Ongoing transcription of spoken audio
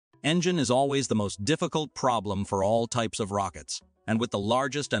Engine is always the most difficult problem for all types of rockets, and with the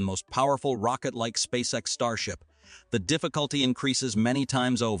largest and most powerful rocket like SpaceX Starship, the difficulty increases many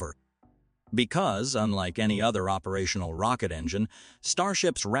times over. Because, unlike any other operational rocket engine,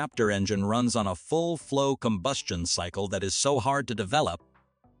 Starship's Raptor engine runs on a full-flow combustion cycle that is so hard to develop,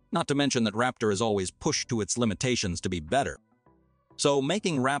 not to mention that Raptor is always pushed to its limitations to be better. So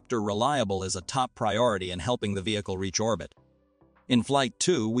making Raptor reliable is a top priority in helping the vehicle reach orbit. In Flight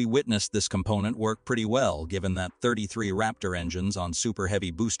 2, we witnessed this component work pretty well, given that 33 Raptor engines on Super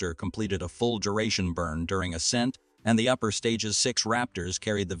Heavy booster completed a full duration burn during ascent, and the upper stage's 6 Raptors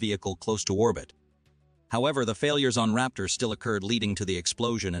carried the vehicle close to orbit. However, the failures on Raptor still occurred, leading to the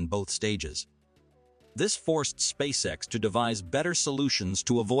explosion in both stages. This forced SpaceX to devise better solutions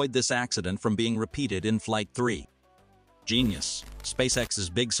to avoid this accident from being repeated in Flight 3. Genius. SpaceX's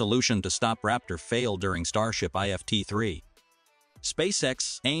big solution to stop Raptor failed during Starship IFT-3.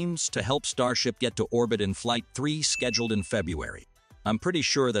 SpaceX aims to help Starship get to orbit in Flight 3 scheduled in February. I'm pretty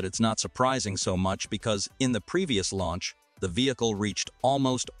sure that it's not surprising so much because in the previous launch, the vehicle reached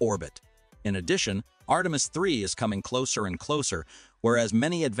almost orbit. In addition, Artemis 3 is coming closer and closer, whereas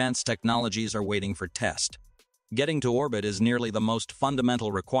many advanced technologies are waiting for test. Getting to orbit is nearly the most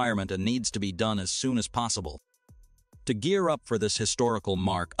fundamental requirement and needs to be done as soon as possible. To gear up for this historical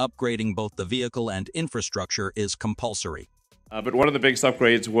mark, upgrading both the vehicle and infrastructure is compulsory. But one of the biggest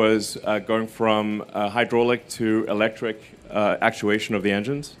upgrades was going from hydraulic to electric actuation of the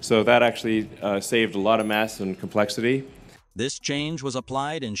engines. So that actually saved a lot of mass and complexity. This change was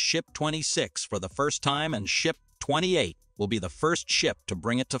applied in Ship 26 for the first time, and Ship 28 will be the first ship to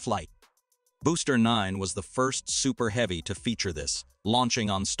bring it to flight. Booster 9 was the first Super Heavy to feature this, launching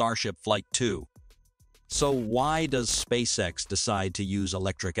on Starship Flight 2. So why does SpaceX decide to use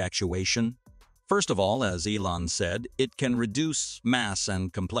electric actuation? First of all, as Elon said, it can reduce mass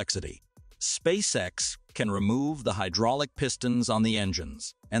and complexity. SpaceX can remove the hydraulic pistons on the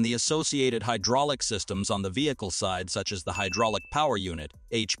engines and the associated hydraulic systems on the vehicle side, such as the Hydraulic Power Unit,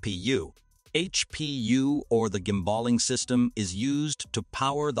 HPU. HPU, or the gimballing system, is used to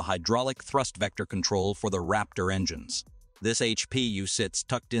power the hydraulic thrust vector control for the Raptor engines. This HPU sits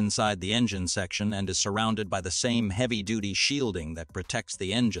tucked inside the engine section and is surrounded by the same heavy-duty shielding that protects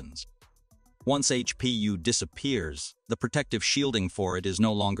the engines. Once HPU disappears, the protective shielding for it is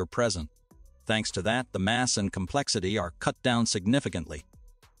no longer present. Thanks to that, the mass and complexity are cut down significantly.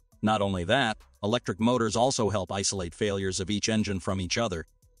 Not only that, electric motors also help isolate failures of each engine from each other.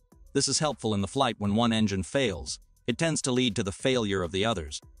 This is helpful in the flight when one engine fails. It tends to lead to the failure of the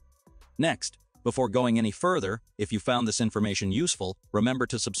others. Next, before going any further, if you found this information useful, remember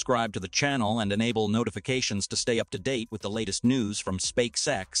to subscribe to the channel and enable notifications to stay up to date with the latest news from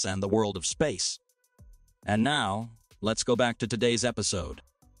SpaceX and the world of space. And now, let's go back to today's episode.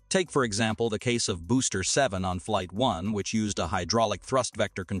 Take, for example, the case of Booster 7 on Flight 1, which used a hydraulic thrust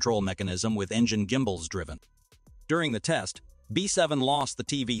vector control mechanism with engine gimbals driven. During the test, B7 lost the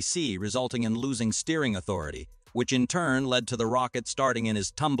TVC, resulting in losing steering authority, which in turn led to the rocket starting in his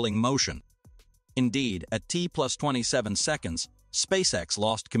tumbling motion. Indeed, at T+27 seconds, SpaceX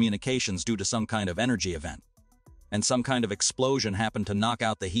lost communications due to some kind of energy event, and some kind of explosion happened to knock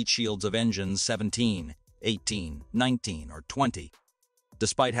out the heat shields of engines 17, 18, 19, or 20.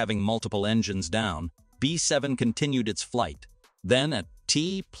 Despite having multiple engines down, B7 continued its flight. Then, at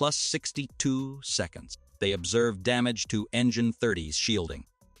T+62 seconds, they observed damage to engine 30's shielding.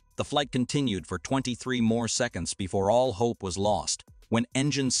 The flight continued for 23 more seconds before all hope was lost, when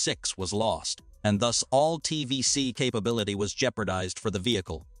engine 6 was lost, and thus all TVC capability was jeopardized for the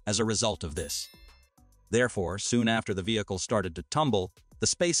vehicle as a result of this. Therefore, soon after the vehicle started to tumble, the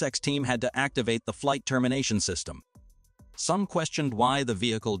SpaceX team had to activate the flight termination system. Some questioned why the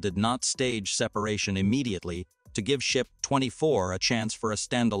vehicle did not stage separation immediately to give Ship 24 a chance for a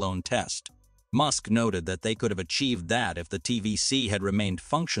standalone test. Musk noted that they could have achieved that if the TVC had remained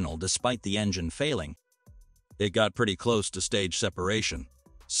functional despite the engine failing. It got pretty close to stage separation.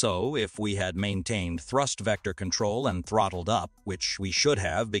 So, if we had maintained thrust vector control and throttled up, which we should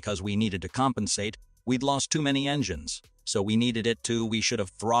have because we needed to compensate, we'd lost too many engines. So we should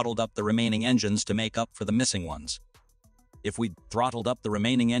have throttled up the remaining engines to make up for the missing ones. If we'd throttled up the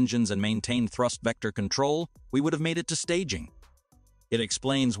remaining engines and maintained thrust vector control, we would have made it to staging. It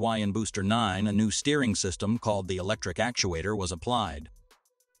explains why in Booster 9 a new steering system called the electric actuator was applied.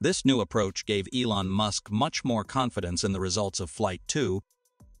 This new approach gave Elon Musk much more confidence in the results of Flight 2.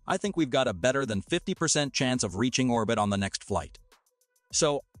 I think we've got a better than 50% chance of reaching orbit on the next flight.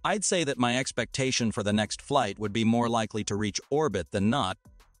 So, I'd say that my expectation for the next flight would be more likely to reach orbit than not.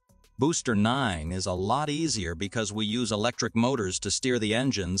 Booster 9 is a lot easier because we use electric motors to steer the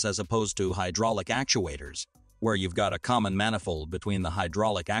engines as opposed to hydraulic actuators, where you've got a common manifold between the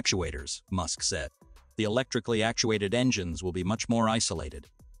hydraulic actuators, Musk said. The electrically actuated engines will be much more isolated.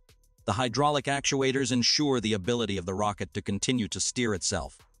 The hydraulic actuators ensure the ability of the rocket to continue to steer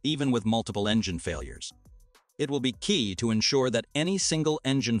itself, even with multiple engine failures. It will be key to ensure that any single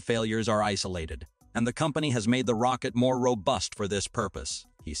engine failures are isolated, and the company has made the rocket more robust for this purpose,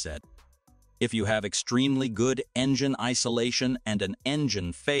 he said. If you have extremely good engine isolation and an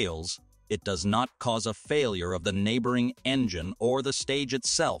engine fails, it does not cause a failure of the neighboring engine or the stage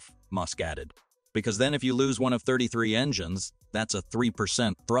itself, Musk added. Because then if you lose one of 33 engines, that's a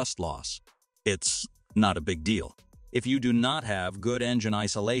 3% thrust loss. It's not a big deal. If you do not have good engine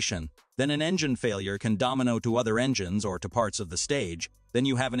isolation, then an engine failure can domino to other engines or to parts of the stage, then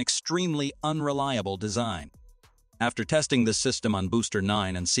you have an extremely unreliable design. After testing this system on Booster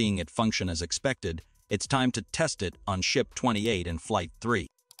 9 and seeing it function as expected, it's time to test it on Ship 28 in Flight 3.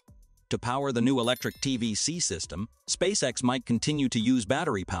 To power the new electric TVC system, SpaceX might continue to use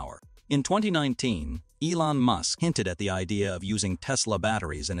battery power. In 2019, Elon Musk hinted at the idea of using Tesla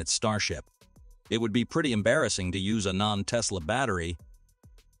batteries in its Starship. It would be pretty embarrassing to use a non-Tesla battery.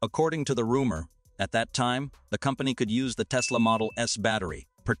 According to the rumor, at that time, the company could use the Tesla Model S battery,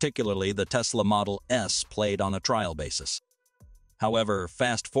 particularly the Tesla Model S played on a trial basis. However,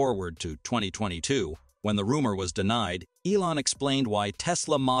 fast forward to 2022, when the rumor was denied, Elon explained why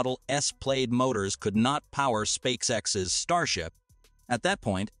Tesla Model S played motors could not power SpaceX's Starship. At that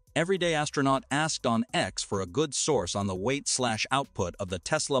point, Everyday Astronaut asked on X for a good source on the weight/output of the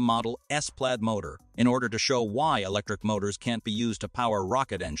Tesla Model S plaid motor in order to show why electric motors can't be used to power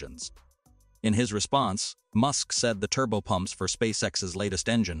rocket engines. In his response, Musk said the turbopumps for SpaceX's latest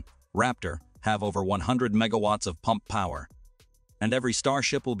engine, Raptor, have over 100 megawatts of pump power. And every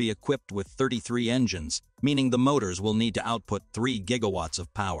Starship will be equipped with 33 engines, meaning the motors will need to output 3 gigawatts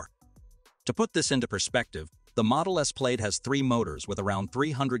of power. To put this into perspective, the Model S Plaid has 3 motors with around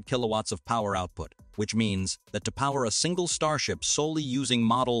 300 kilowatts of power output, which means that to power a single Starship solely using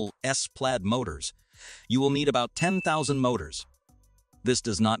Model S Plaid motors, you will need about 10,000 motors. This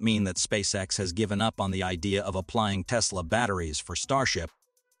does not mean that SpaceX has given up on the idea of applying Tesla batteries for Starship.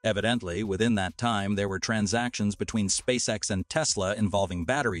 Evidently, within that time, there were transactions between SpaceX and Tesla involving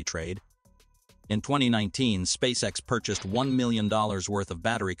battery trade. In 2019, SpaceX purchased $1 million worth of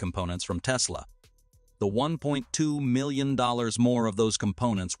battery components from Tesla. The $1.2 million more of those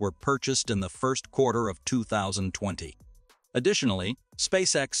components were purchased in the first quarter of 2020. Additionally,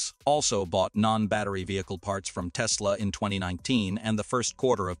 SpaceX also bought non-battery vehicle parts from Tesla in 2019 and the first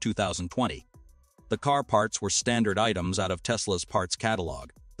quarter of 2020. The car parts were standard items out of Tesla's parts catalog,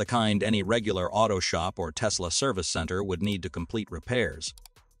 the kind any regular auto shop or Tesla service center would need to complete repairs.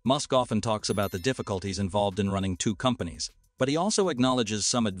 Musk often talks about the difficulties involved in running 2 companies, but he also acknowledges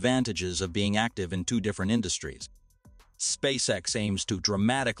some advantages of being active in 2 different industries. SpaceX aims to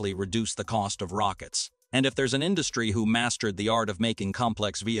dramatically reduce the cost of rockets, and if there's an industry who mastered the art of making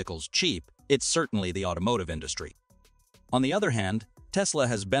complex vehicles cheap, it's certainly the automotive industry. On the other hand, Tesla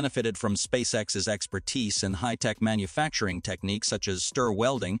has benefited from SpaceX's expertise in high-tech manufacturing techniques such as stir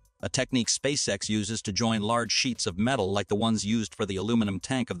welding, a technique SpaceX uses to join large sheets of metal like the ones used for the aluminum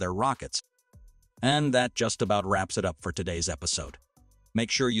tank of their rockets. And that just about wraps it up for today's episode.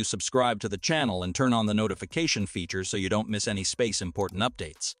 Make sure you subscribe to the channel and turn on the notification feature so you don't miss any space-important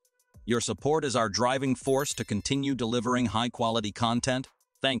updates. Your support is our driving force to continue delivering high-quality content.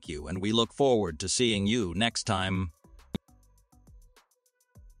 Thank you, and we look forward to seeing you next time.